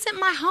 This isn't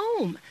my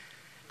home.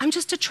 I'm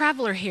just a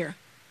traveler here.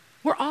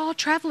 We're all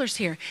travelers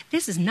here.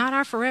 This is not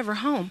our forever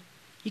home.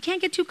 You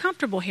can't get too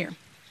comfortable here.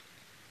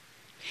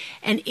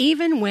 And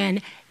even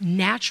when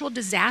natural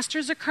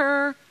disasters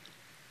occur,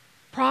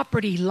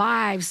 property,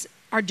 lives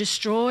are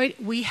destroyed,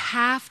 we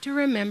have to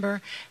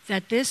remember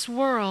that this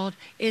world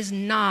is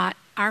not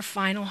our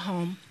final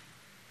home.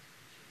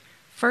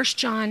 1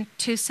 John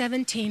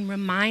 2:17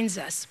 reminds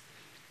us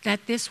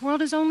that this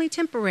world is only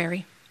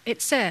temporary.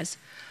 It says,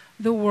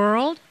 "The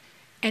world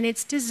and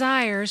its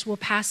desires will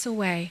pass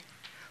away,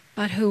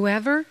 but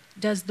whoever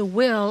does the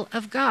will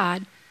of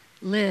God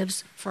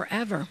lives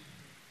forever."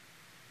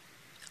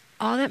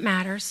 All that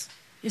matters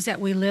is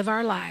that we live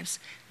our lives,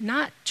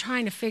 not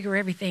trying to figure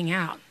everything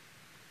out.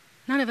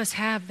 None of us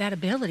have that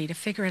ability to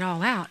figure it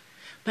all out,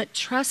 but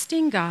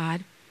trusting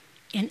God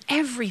in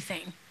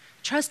everything.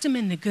 Trust him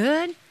in the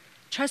good.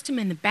 Trust him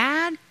in the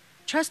bad.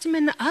 Trust him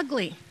in the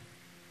ugly.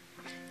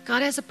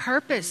 God has a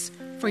purpose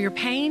for your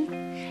pain,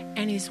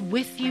 and he's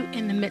with you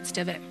in the midst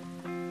of it.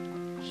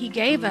 He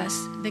gave us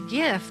the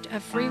gift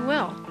of free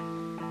will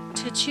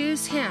to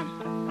choose him.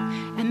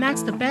 And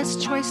that's the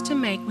best choice to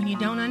make when you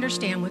don't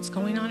understand what's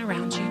going on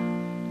around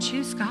you.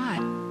 Choose God.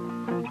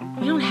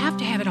 You don't have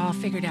to have it all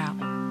figured out.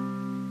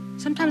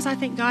 Sometimes I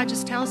think God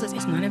just tells us,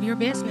 it's none of your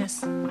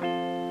business.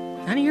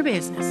 None of your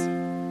business.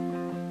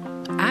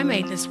 I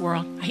made this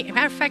world.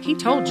 Matter of fact, he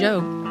told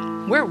Job,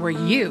 where were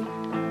you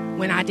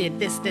when I did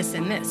this, this,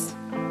 and this?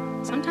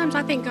 Sometimes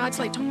I think God's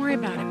like, don't worry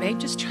about it, babe.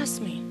 Just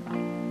trust me.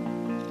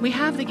 We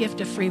have the gift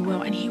of free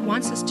will, and he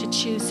wants us to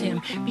choose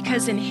him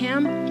because in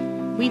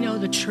him, we know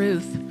the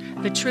truth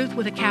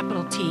with a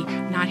capital T,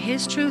 not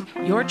his truth,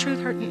 your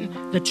truth,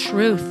 the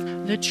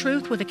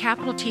truth with a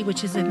capital T,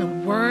 which is in the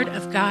Word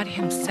of God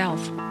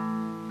himself.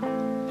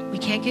 We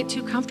can't get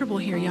too comfortable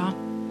here, y'all.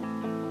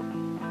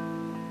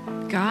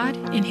 God,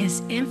 in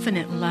his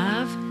infinite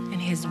love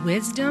and his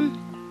wisdom,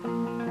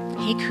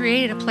 he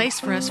created a place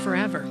for us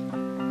forever.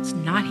 It's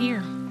not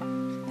here.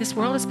 This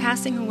world is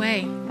passing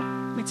away.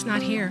 It's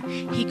not here.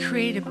 He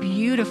created a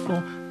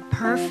beautiful,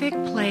 perfect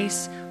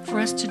place for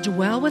us to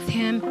dwell with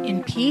him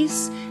in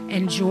peace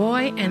and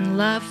joy and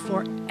love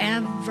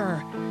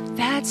forever.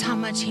 That's how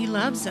much he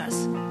loves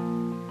us.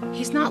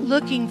 He's not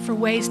looking for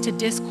ways to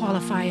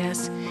disqualify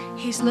us.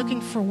 He's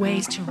looking for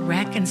ways to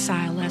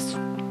reconcile us.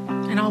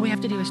 And all we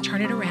have to do is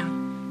turn it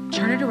around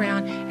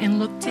and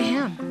look to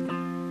him.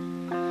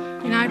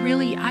 And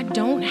I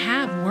don't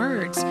have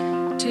words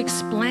to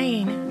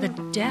explain the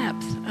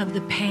depth of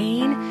the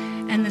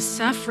pain and the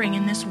suffering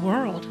in this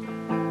world.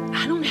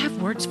 I don't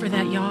have words for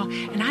that, y'all.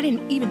 And I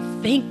didn't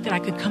even think that I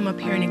could come up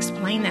here and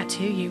explain that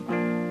to you.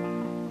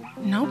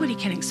 Nobody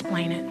can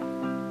explain it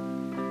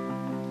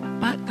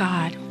but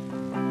God.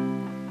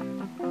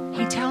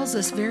 He tells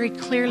us very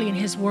clearly in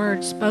his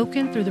word,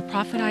 spoken through the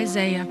prophet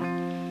Isaiah,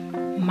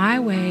 my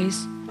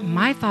ways,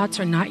 my thoughts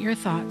are not your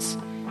thoughts.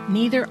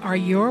 Neither are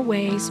your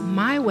ways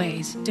my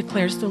ways,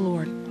 declares the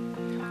Lord.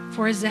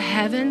 For as the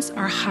heavens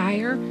are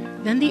higher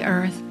than the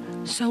earth,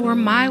 so are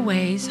my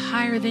ways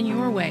higher than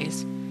your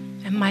ways,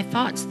 and my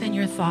thoughts than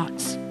your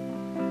thoughts.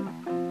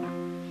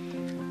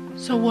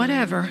 So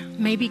whatever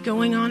may be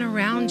going on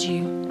around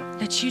you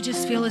that you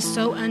just feel is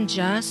so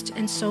unjust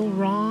and so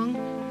wrong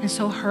and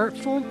so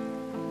hurtful,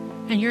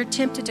 and you're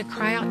tempted to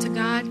cry out to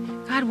God,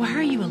 God, why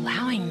are you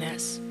allowing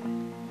this?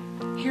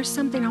 Here's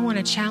something I want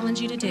to challenge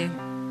you to do.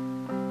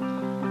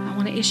 I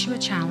want to issue a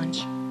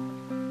challenge.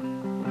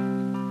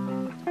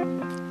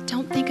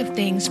 Don't think of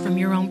things from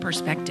your own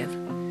perspective.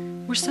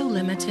 We're so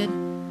limited.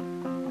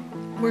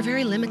 We're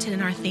very limited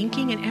in our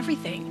thinking and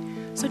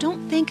everything. So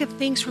don't think of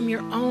things from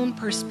your own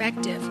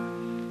perspective,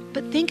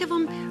 but think of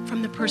them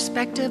from the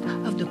perspective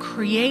of the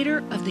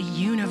creator of the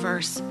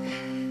universe,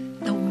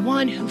 the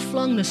one who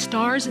flung the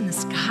stars in the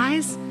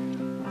skies,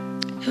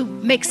 who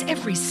makes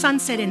every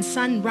sunset and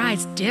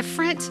sunrise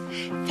different.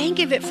 Think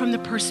of it from the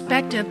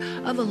perspective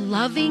of a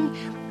loving,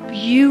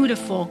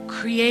 beautiful,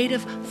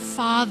 creative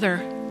Father.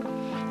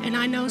 And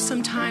I know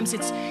sometimes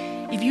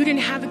if you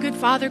didn't have a good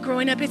father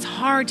growing up, it's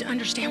hard to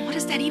understand, what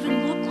does that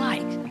even look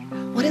like?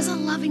 What does a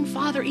loving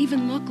father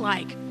even look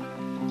like?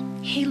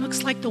 He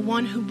looks like the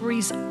one who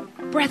breathes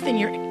breath in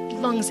your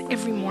lungs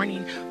every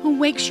morning, who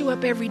wakes you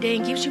up every day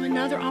and gives you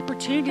another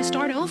opportunity to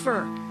start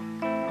over.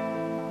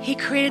 He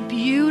created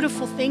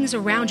beautiful things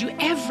around you.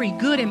 Every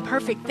good and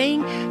perfect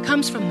thing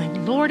comes from the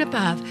Lord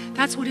above.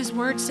 That's what his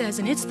word says,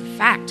 and it's the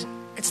fact.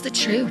 It's the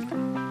truth.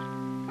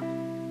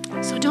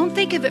 So don't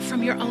think of it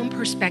from your own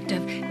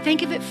perspective.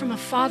 Think of it from a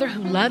Father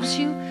who loves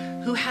you,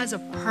 who has a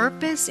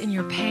purpose in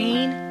your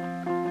pain,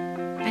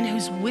 and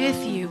who's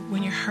with you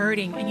when you're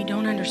hurting and you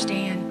don't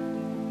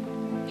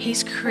understand.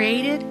 He's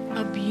created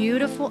a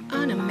beautiful,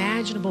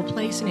 unimaginable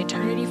place in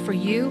eternity for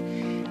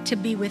you to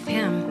be with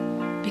him.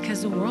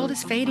 Because the world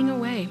is fading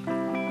away.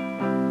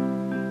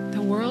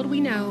 The world we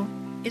know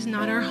is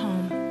not our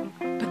home,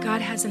 but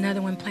God has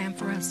another one planned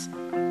for us.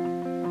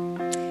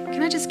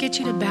 Can I just get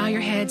you to bow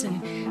your heads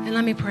and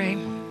let me pray?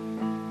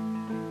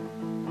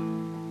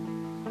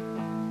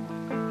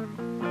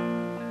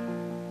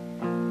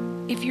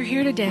 If you're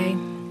here today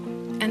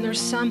and there's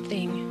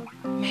something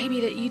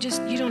maybe that you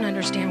don't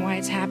understand why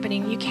it's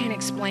happening, you can't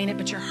explain it,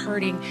 but you're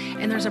hurting,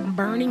 and there's a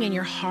burning in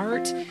your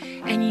heart,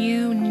 and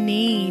you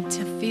need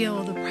to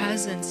feel the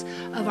presence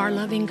of our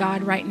loving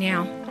God right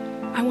now,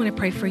 I want to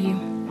pray for you.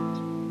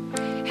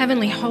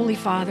 Heavenly, Holy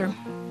Father,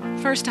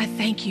 first I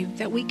thank you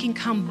that we can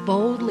come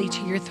boldly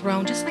to your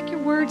throne, just like your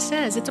word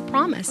says. It's a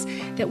promise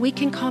that we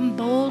can come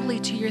boldly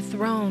to your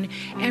throne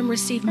and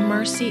receive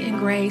mercy and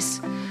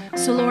grace.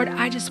 So Lord,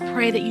 I just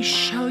pray that you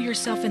show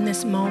yourself in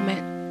this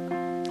moment,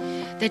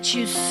 that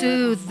you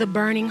soothe the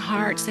burning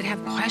hearts that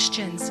have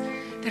questions,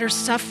 that are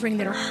suffering,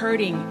 that are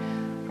hurting.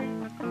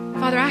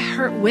 Father, I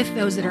hurt with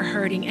those that are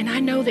hurting, and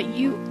I know that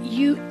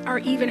you are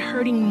even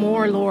hurting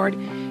more, Lord.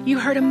 You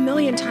hurt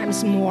 1,000,000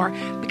 times more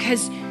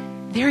because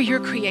they're your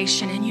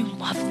creation and you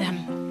love them.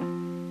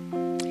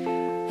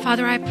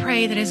 Father, I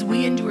pray that as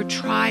we endure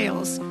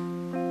trials,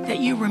 that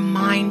you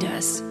remind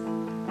us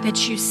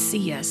that you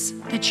see us,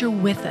 that you're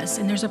with us,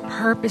 and there's a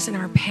purpose in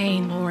our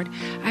pain, Lord.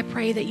 I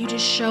pray that you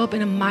just show up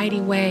in a mighty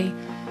way.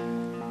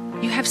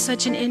 You have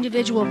such an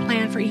individual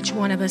plan for each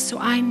one of us, so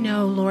I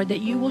know, Lord,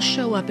 that you will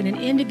show up in an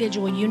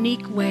individual,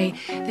 unique way,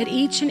 that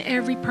each and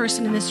every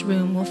person in this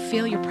room will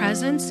feel your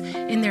presence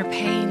in their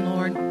pain,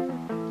 Lord.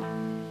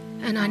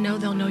 And I know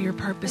they'll know your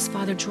purpose,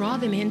 Father. Draw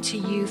them into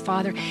you,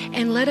 Father,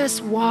 and let us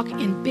walk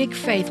in big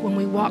faith when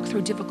we walk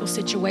through difficult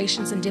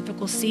situations and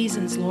difficult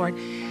seasons, Lord.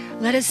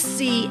 Let us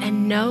see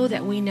and know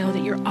that we know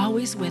that you're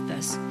always with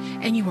us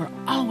and you are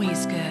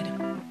always good.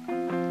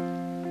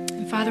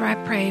 And Father, I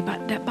pray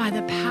that by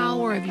the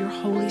power of your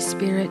Holy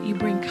Spirit, you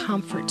bring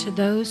comfort to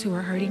those who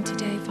are hurting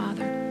today,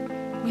 Father.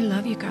 We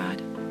love you,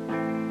 God.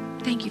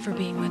 Thank you for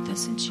being with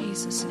us in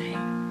Jesus' name.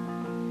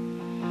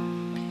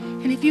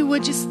 And if you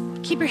would just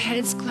keep your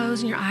heads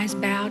closed and your eyes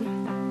bowed.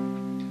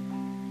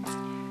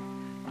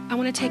 I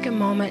want to take a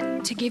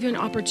moment to give you an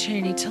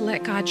opportunity to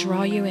let God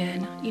draw you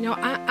in. You know,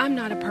 I'm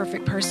not a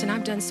perfect person.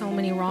 I've done so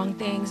many wrong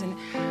things, and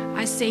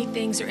I say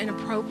things that are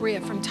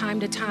inappropriate from time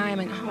to time,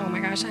 and oh my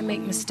gosh, I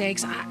make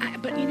mistakes.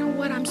 But you know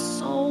what? I'm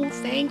so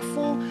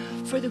thankful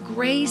for the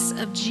grace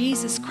of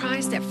Jesus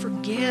Christ that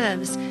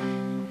forgives,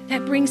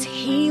 that brings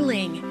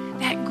healing,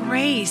 that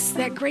grace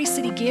that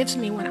He gives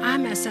me when I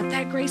mess up.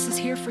 That grace is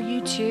here for you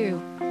too.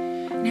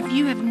 And if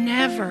you have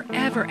never,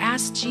 ever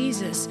asked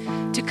Jesus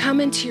to come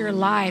into your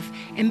life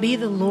and be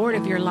the Lord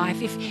of your life,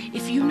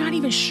 if you're not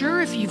even sure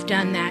if you've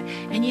done that,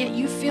 and yet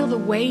you feel the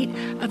weight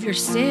of your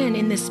sin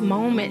in this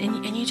moment,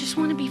 and you just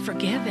want to be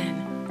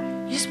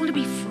forgiven, you just want to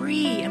be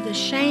free of the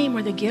shame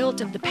or the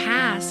guilt of the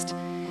past,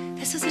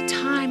 this is a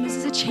time, this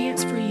is a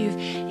chance for you.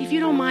 If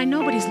you don't mind,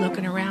 nobody's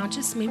looking around,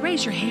 just me.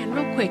 Raise your hand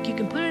real quick. You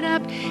can put it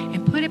up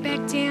and put it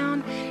back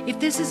down. If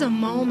this is a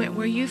moment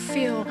where you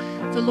feel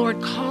the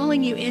Lord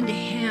calling you into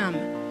Him,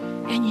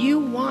 and you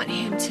want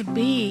Him to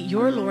be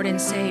your Lord and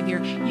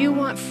Savior, you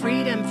want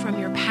freedom from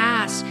your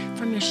past,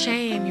 from your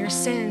shame, your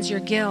sins,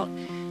 your guilt,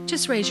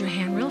 just raise your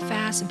hand real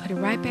fast and put it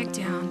right back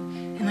down,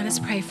 and let us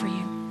pray for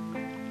you.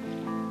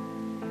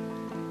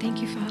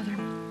 Thank you, Father.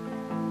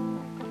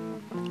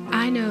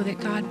 I know that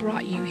God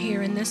brought you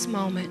here in this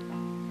moment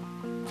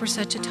for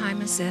such a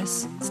time as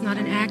this. It's not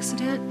an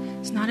accident.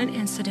 It's not an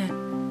incident.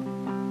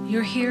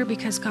 You're here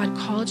because God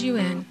called you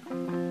in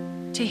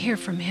to hear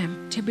from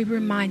Him, to be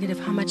reminded of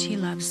how much He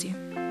loves you.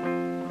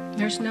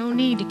 There's no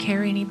need to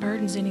carry any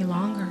burdens any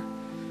longer.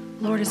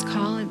 Lord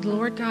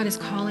God is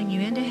calling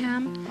you into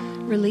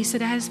Him. Release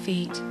it at His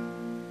feet.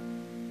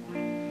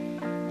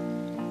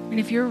 And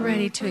if you're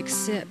ready to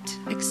accept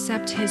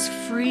His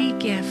free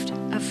gift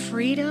of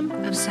freedom,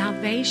 of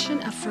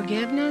salvation, of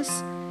forgiveness,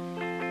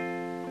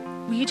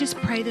 will you just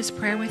pray this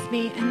prayer with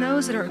me? And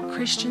those that are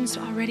Christians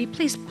already,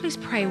 please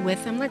pray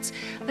with them. Let's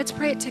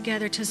pray it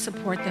together to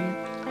support them.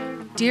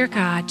 Dear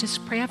God,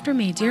 just pray after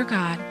me. Dear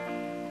God,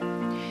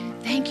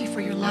 thank you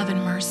for your love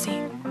and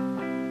mercy.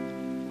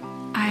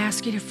 I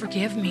ask you to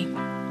forgive me.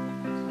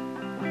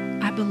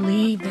 I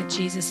believe that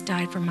Jesus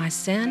died for my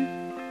sin.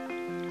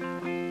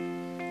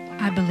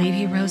 I believe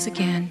He rose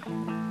again.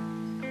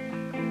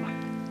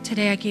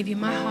 Today I give you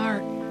my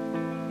heart.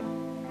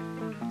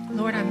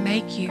 Lord, I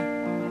make you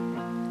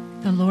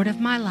the Lord of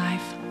my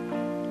life.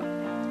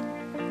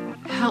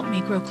 Help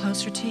me grow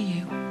closer to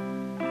you.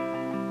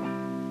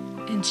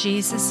 In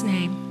Jesus'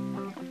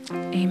 name,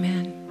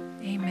 amen,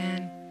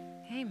 amen,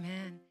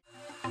 amen.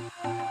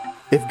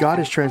 If God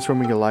is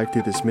transforming your life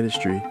through this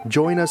ministry,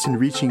 join us in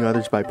reaching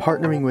others by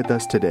partnering with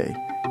us today.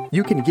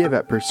 You can give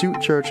at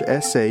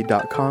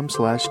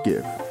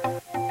pursuitchurchsa.com/give.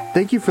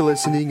 Thank you for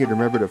listening, and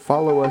remember to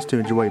follow us to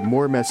enjoy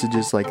more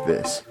messages like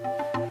this.